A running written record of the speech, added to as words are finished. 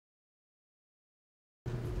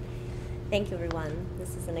Thank you, everyone.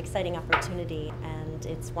 This is an exciting opportunity, and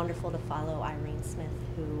it's wonderful to follow Irene Smith,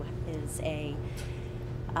 who is a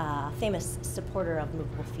famous supporter of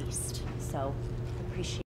Moveable Feast. So I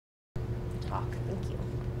appreciate the talk. Thank you.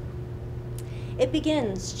 It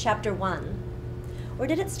begins, chapter 1. Or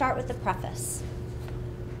did it start with the preface?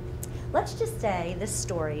 Let's just say this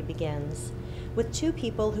story begins with two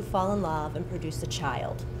people who fall in love and produce a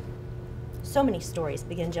child. So many stories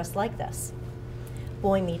begin just like this.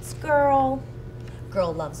 Boy meets girl,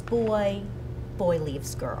 girl loves boy, boy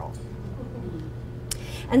leaves girl.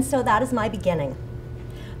 And so that is my beginning.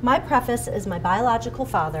 My preface is my biological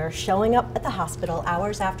father showing up at the hospital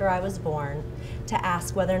hours after I was born to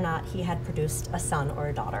ask whether or not he had produced a son or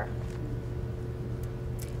a daughter.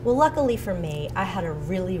 Well, luckily for me, I had a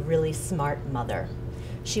really, really smart mother.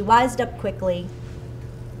 She wised up quickly,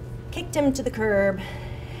 kicked him to the curb,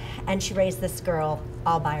 and she raised this girl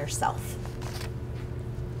all by herself.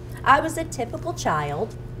 I was a typical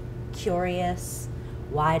child, curious,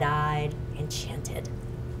 wide-eyed, enchanted.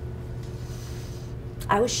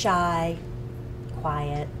 I was shy,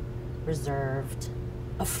 quiet, reserved,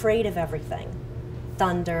 afraid of everything.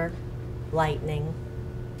 Thunder, lightning,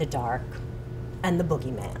 the dark, and the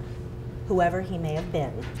boogeyman. Whoever he may have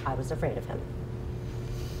been, I was afraid of him.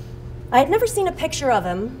 I had never seen a picture of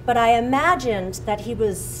him, but I imagined that he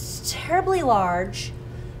was terribly large,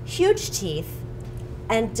 huge teeth,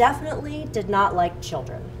 and definitely did not like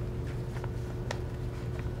children.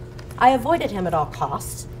 I avoided him at all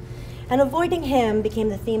costs, and avoiding him became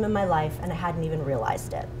the theme of my life, and I hadn't even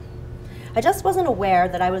realized it. I just wasn't aware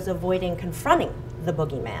that I was avoiding confronting the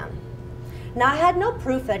boogeyman. Now, I had no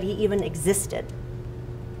proof that he even existed.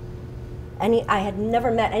 I had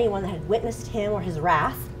never met anyone that had witnessed him or his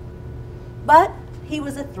wrath, but he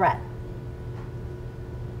was a threat.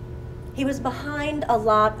 He was behind a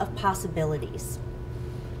lot of possibilities.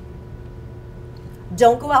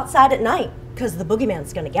 Don't go outside at night, because the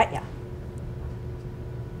boogeyman's gonna get you.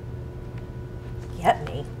 Get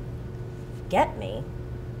me? Get me?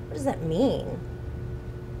 What does that mean?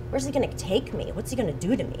 Where's he gonna take me? What's he gonna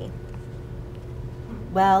do to me?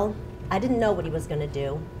 Well, I didn't know what he was gonna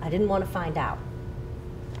do. I didn't want to find out.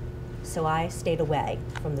 So I stayed away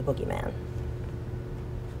from the boogeyman.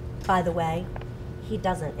 By the way, he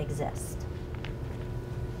doesn't exist.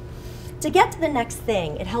 To get to the next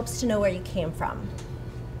thing, it helps to know where you came from.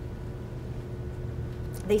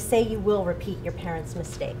 They say you will repeat your parents'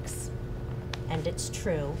 mistakes. And it's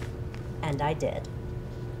true, and I did.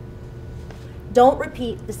 Don't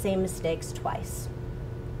repeat the same mistakes twice.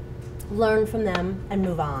 Learn from them and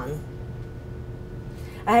move on.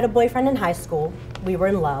 I had a boyfriend in high school. We were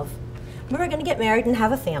in love. We were gonna get married and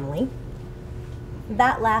have a family.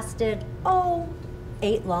 That lasted,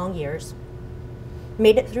 8 long years.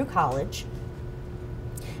 Made it through college.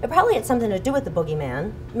 It probably had something to do with the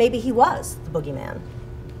boogeyman. Maybe he was the boogeyman.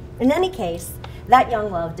 In any case, that young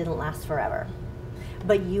love didn't last forever.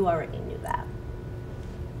 But you already knew that.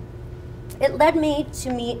 It led me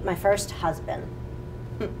to meet my first husband.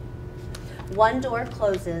 One door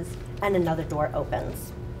closes and another door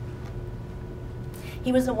opens.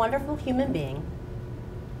 He was a wonderful human being,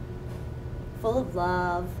 full of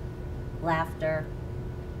love, laughter,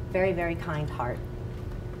 very, very kind heart.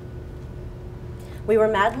 We were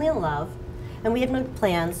madly in love, and we had made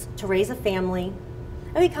plans to raise a family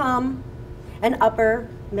and become an upper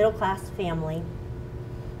middle-class family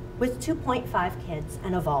with 2.5 kids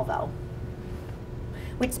and a Volvo.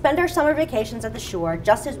 We'd spend our summer vacations at the shore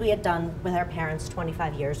just as we had done with our parents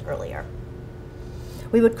 25 years earlier.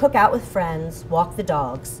 We would cook out with friends, walk the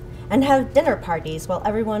dogs, and have dinner parties while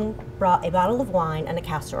everyone brought a bottle of wine and a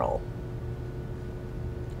casserole.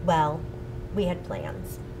 Well, we had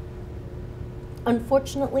plans.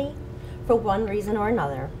 Unfortunately, for one reason or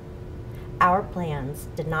another, our plans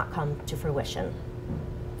did not come to fruition.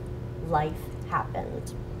 Life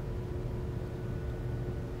happened.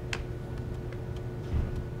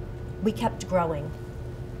 We kept growing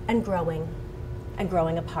and growing and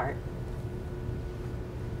growing apart.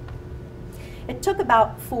 It took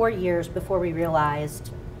about 4 years before we realized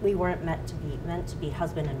we weren't meant to be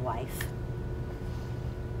husband and wife.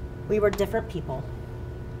 We were different people.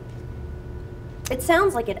 It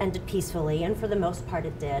sounds like it ended peacefully, and for the most part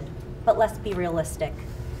it did, but let's be realistic.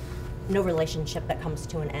 No relationship that comes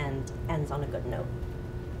to an end ends on a good note.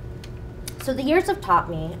 So the years have taught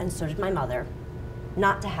me, and so did my mother,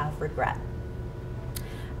 not to have regret.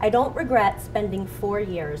 I don't regret spending 4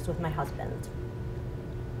 years with my husband.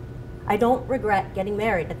 I don't regret getting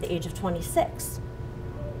married at the age of 26,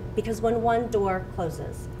 because when one door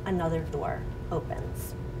closes, another door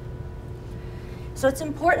opens. So it's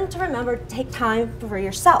important to remember to take time for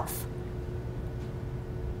yourself.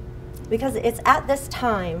 because it's at this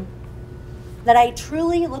time that I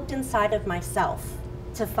truly looked inside of myself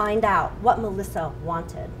to find out what Mellisa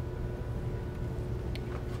wanted.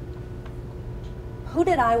 Who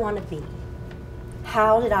did I want to be?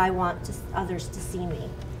 How did I want others to see me?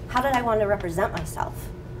 How did I want to represent myself?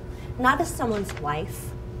 Not as someone's wife,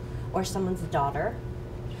 or someone's daughter,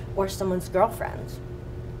 or someone's girlfriend.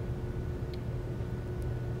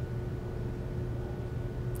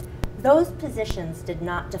 Those positions did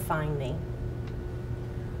not define me.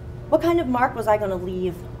 What kind of mark was I going to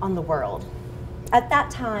leave on the world? At that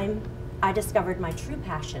time, I discovered my true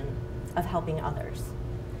passion of helping others.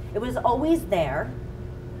 It was always there.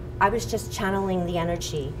 I was just channeling the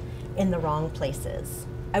energy in the wrong places.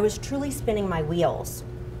 I was truly spinning my wheels.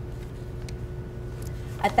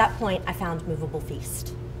 At that point, I found Moveable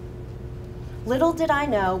Feast. Little did I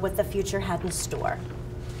know what the future had in store.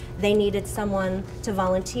 They needed someone to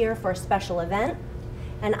volunteer for a special event,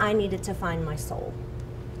 and I needed to find my soul.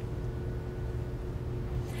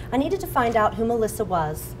 I needed to find out who Mellisa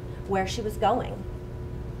was, where she was going.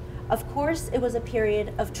 Of course, it was a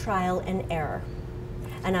period of trial and error,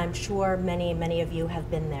 and I'm sure many, many of you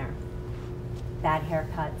have been there. Bad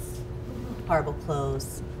haircuts, horrible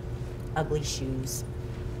clothes, ugly shoes.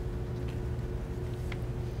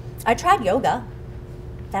 I tried yoga.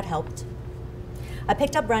 That helped. I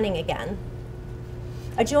picked up running again.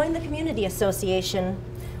 I joined the community association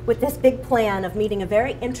with this big plan of meeting a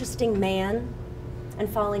very interesting man and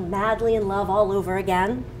falling madly in love all over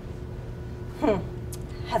again.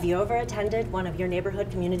 Have you ever attended one of your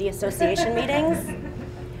neighborhood community association meetings?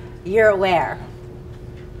 You're aware.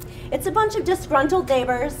 It's a bunch of disgruntled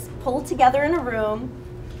neighbors pulled together in a room,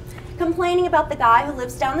 complaining about the guy who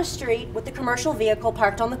lives down the street with the commercial vehicle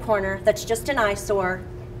parked on the corner that's just an eyesore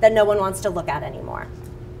that no one wants to look at anymore.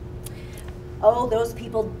 Oh, those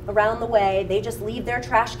people around the way, they just leave their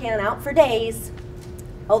trash can out for days.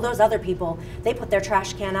 Oh, those other people, they put their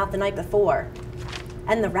trash can out the night before.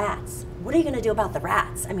 And the rats. What are you going to do about the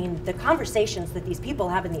rats? I mean, the conversations that these people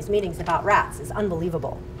have in these meetings about rats is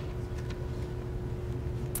unbelievable.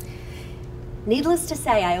 Needless to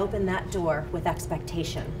say, I opened that door with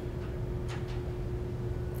expectation.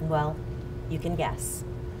 And well, you can guess.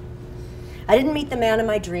 I didn't meet the man of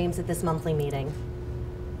my dreams at this monthly meeting.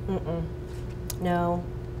 No,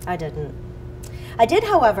 I didn't. I did,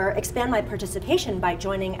 however, expand my participation by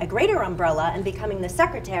joining a greater umbrella and becoming the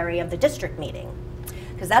secretary of the district meeting.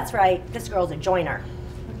 Because that's right, this girl's a joiner.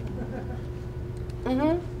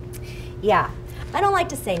 Yeah, I don't like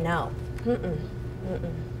to say no.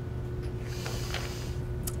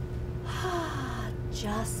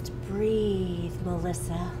 Just breathe,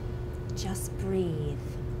 Mellisa. Just breathe.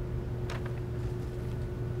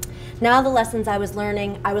 Now the lessons I was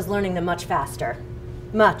learning them much faster.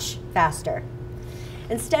 Much faster.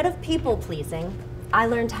 Instead of people-pleasing, I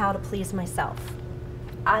learned how to please myself.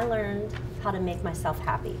 I learned how to make myself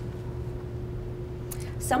happy.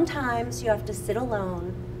 Sometimes you have to sit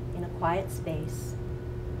alone in a quiet space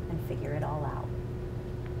and figure it all out.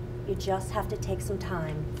 You just have to take some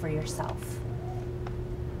time for yourself.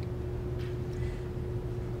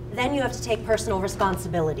 Then you have to take personal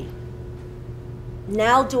responsibility.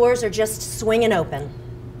 Now doors are just swinging open.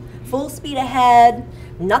 Full speed ahead,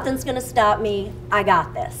 nothing's gonna stop me, I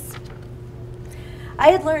got this.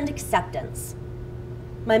 I had learned acceptance.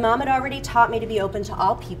 My mom had already taught me to be open to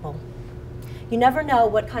all people. You never know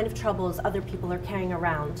what kind of troubles other people are carrying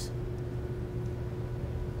around.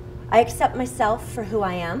 I accept myself for who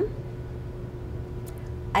I am.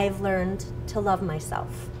 I have learned to love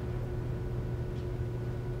myself.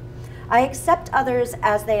 I accept others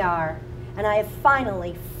as they are, and I have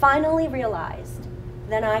finally realized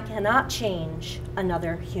that I cannot change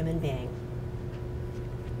another human being.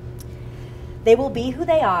 They will be who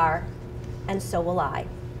they are, and so will I.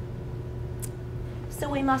 So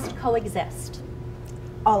we must coexist,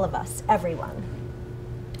 all of us, everyone.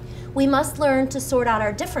 We must learn to sort out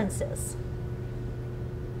our differences.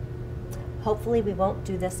 Hopefully we won't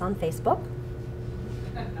do this on Facebook.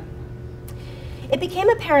 It became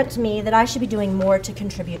apparent to me that I should be doing more to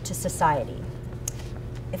contribute to society.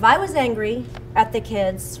 If I was angry at the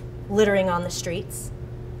kids littering on the streets,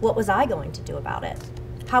 what was I going to do about it?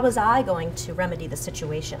 How was I going to remedy the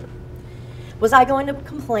situation? Was I going to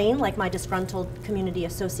complain like my disgruntled community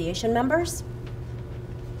association members?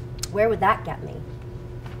 Where would that get me?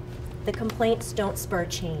 The complaints don't spur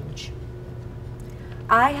change.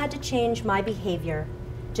 I had to change my behavior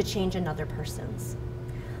to change another person's.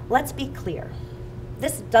 Let's be clear.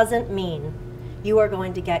 This doesn't mean you are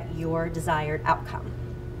going to get your desired outcome.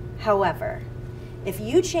 However, If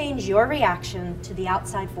you change your reaction to the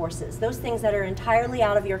outside forces, those things that are entirely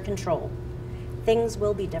out of your control, things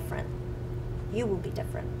will be different. You will be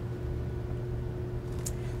different.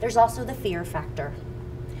 There's also the fear factor.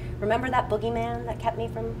 Remember that boogeyman that kept me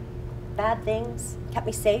from bad things, kept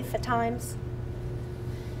me safe at times?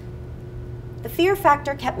 The fear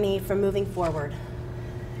factor kept me from moving forward,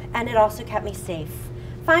 and it also kept me safe.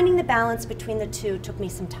 Finding the balance between the two took me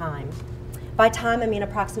some time. By time, I mean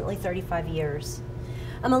approximately 35 years.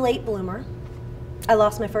 I'm a late bloomer. I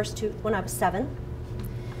lost my first tooth when I was 7.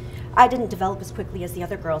 I didn't develop as quickly as the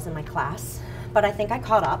other girls in my class, but I think I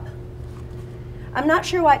caught up. I'm not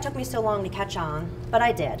sure why it took me so long to catch on, but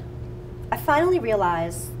I did. I finally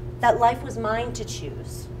realized that life was mine to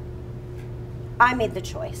choose. I made the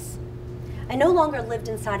choice. I no longer lived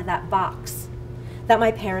inside of that box that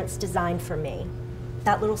my parents designed for me,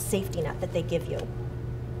 that little safety net that they give you.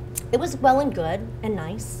 It was well and good and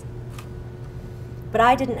nice, but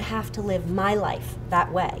I didn't have to live my life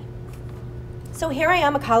that way. So here I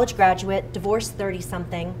am, a college graduate, divorced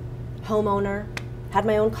 30-something, homeowner, had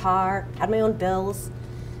my own car, had my own bills,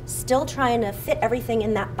 still trying to fit everything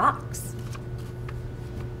in that box.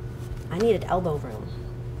 I needed elbow room.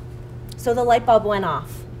 So the light bulb went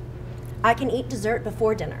off. I can eat dessert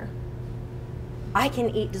before dinner. I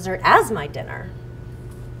can eat dessert as my dinner.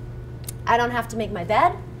 I don't have to make my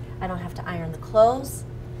bed. I don't have to iron the clothes.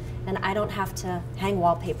 And I don't have to hang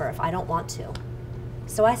wallpaper if I don't want to.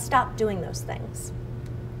 So I stopped doing those things.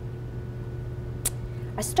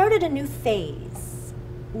 I started a new phase.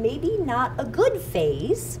 Maybe not a good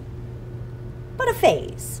phase, but a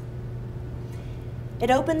phase.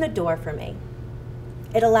 It opened the door for me.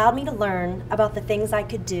 It allowed me to learn about the things I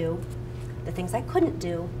could do, the things I couldn't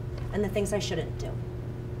do, and the things I shouldn't do.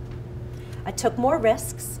 I took more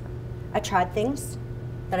risks. I tried things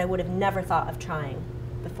that I would have never thought of trying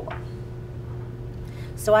before.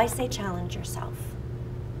 So I say challenge yourself.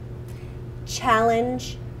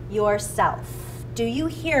 Challenge yourself. Do you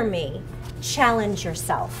hear me? Challenge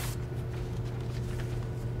yourself.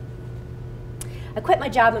 I quit my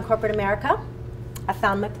job in corporate America. I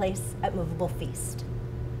found my place at Moveable Feast.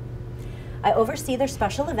 I oversee their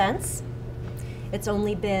special events. It's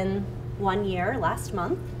only been 1 year, last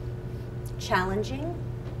month. Challenging?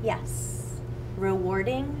 Yes.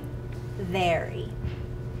 Rewarding? Very.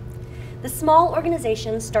 The small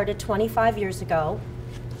organization started 25 years ago.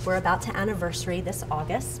 We're about to anniversary this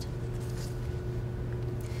August.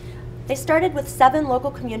 They started with 7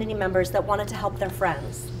 local community members that wanted to help their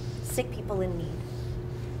friends, sick people in need.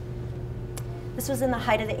 This was in the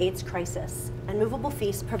height of the AIDS crisis, and Moveable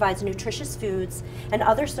Feast provides nutritious foods and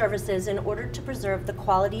other services in order to preserve the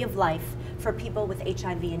quality of life for people with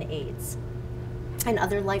HIV and AIDS and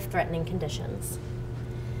other life-threatening conditions.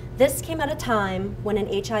 This came at a time when an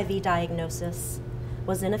HIV diagnosis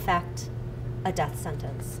was, in effect, a death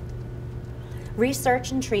sentence.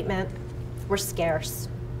 Research and treatment were scarce.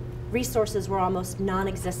 Resources were almost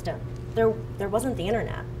non-existent. There wasn't the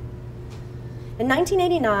internet. In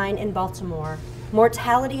 1989 in Baltimore,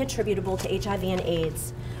 mortality attributable to HIV and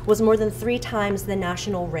AIDS was more than 3 times the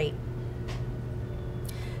national rate.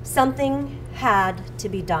 Something had to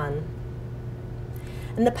be done.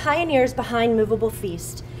 And the pioneers behind Moveable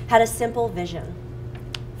Feast had a simple vision: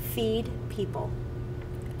 feed people,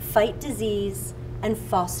 fight disease, and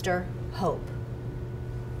foster hope.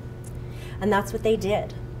 And that's what they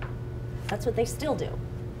did. That's what they still do.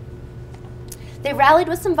 They rallied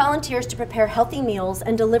with some volunteers to prepare healthy meals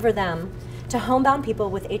and deliver them to homebound people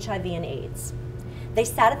with HIV and AIDS. They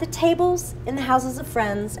sat at the tables in the houses of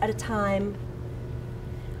friends at a time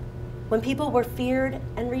when people were feared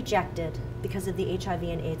and rejected because of the HIV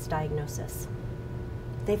and AIDS diagnosis.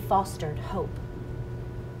 They fostered hope.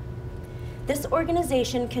 This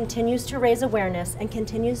organization continues to raise awareness and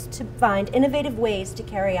continues to find innovative ways to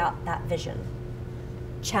carry out that vision.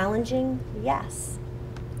 Challenging, yes.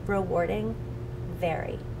 Rewarding,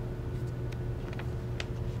 very.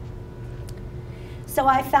 So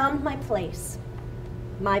I found my place.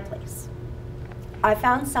 I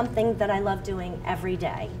found something that I love doing every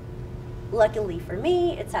day. Luckily for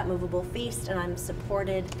me, it's at Moveable Feast, and I'm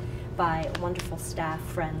supported by wonderful staff,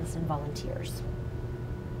 friends, and volunteers.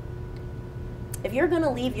 If you're going to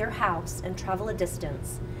leave your house and travel a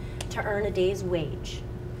distance to earn a day's wage,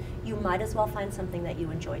 you might as well find something that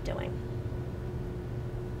you enjoy doing.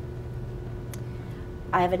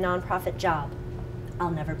 I have a nonprofit job.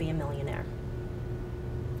 I'll never be a millionaire.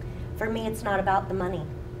 For me, it's not about the money.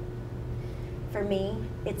 For me,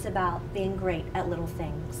 it's about being great at little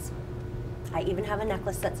things. I even have a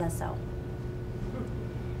necklace that says so.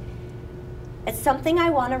 It's something I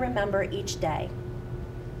want to remember each day.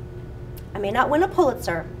 I may not win a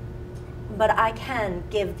Pulitzer, but I can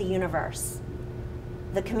give the universe,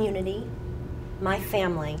 the community, my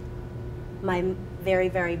family, my very,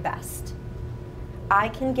 very best. I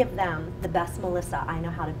can give them the best Mellisa I know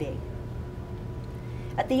how to be.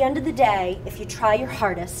 At the end of the day, if you try your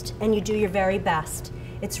hardest and you do your very best,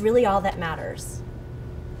 it's really all that matters.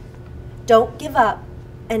 Don't give up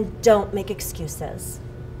and don't make excuses.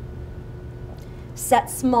 Set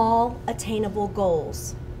small, attainable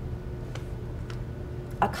goals.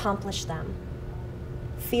 Accomplish them.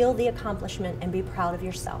 Feel the accomplishment and be proud of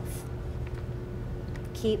yourself.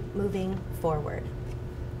 Keep moving forward.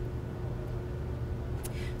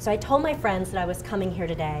 So I told my friends that I was coming here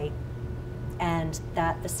today and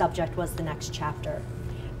that the subject was the next chapter.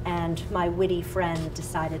 And my witty friend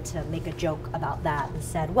decided to make a joke about that and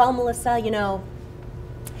said, well, Mellisa, you know,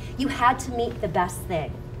 you had to meet the best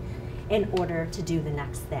thing in order to do the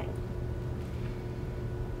next thing.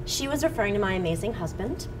 She was referring to my amazing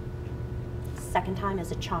husband. Second time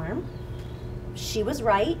is a charm. She was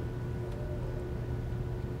right.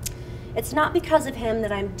 It's not because of him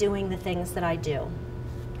that I'm doing the things that I do,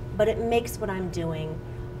 but it makes what I'm doing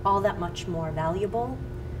all that much more valuable,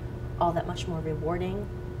 all that much more rewarding,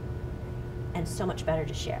 and so much better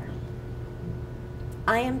to share.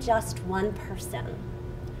 I am just one person,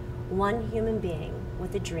 one human being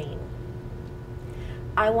with a dream.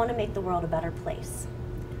 I want to make the world a better place,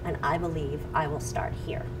 and I believe I will start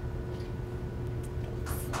here.